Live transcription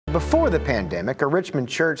Before the pandemic, a Richmond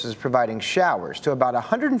church was providing showers to about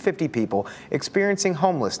 150 people experiencing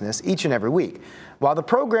homelessness each and every week. While the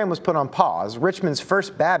program was put on pause, Richmond's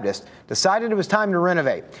First Baptist decided it was time to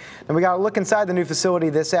renovate. And we got a look inside the new facility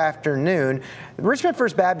this afternoon. Richmond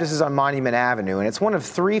First Baptist is on Monument Avenue, and it's one of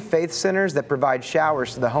 3 faith centers that provide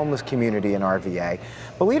showers to the homeless community in RVA.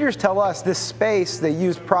 But leaders tell us this space they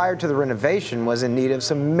used prior to the renovation was in need of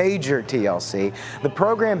some major TLC. The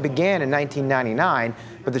program began in 1999,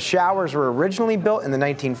 but the showers were originally built in the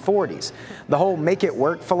 1940s. The whole make it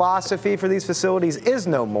work philosophy for these facilities is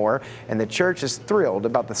no more, and the church is thrilled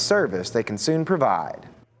about the service they can soon provide.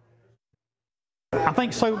 I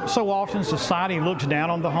think so often society looks down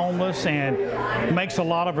on the homeless and makes a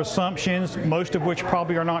lot of assumptions, most of which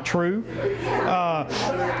probably are not true.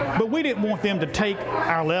 But we didn't want them to take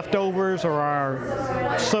our leftovers or our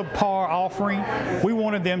subpar offering. We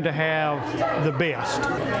wanted them to have the best.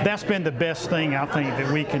 That's been the best thing I think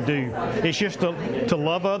that we can do. It's just to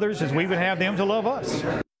love others as we would have them to love us.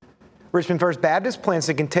 Richmond First Baptist plans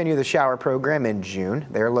to continue the shower program in June.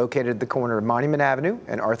 They are located at the corner of Monument Avenue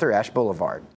and Arthur Ashe Boulevard.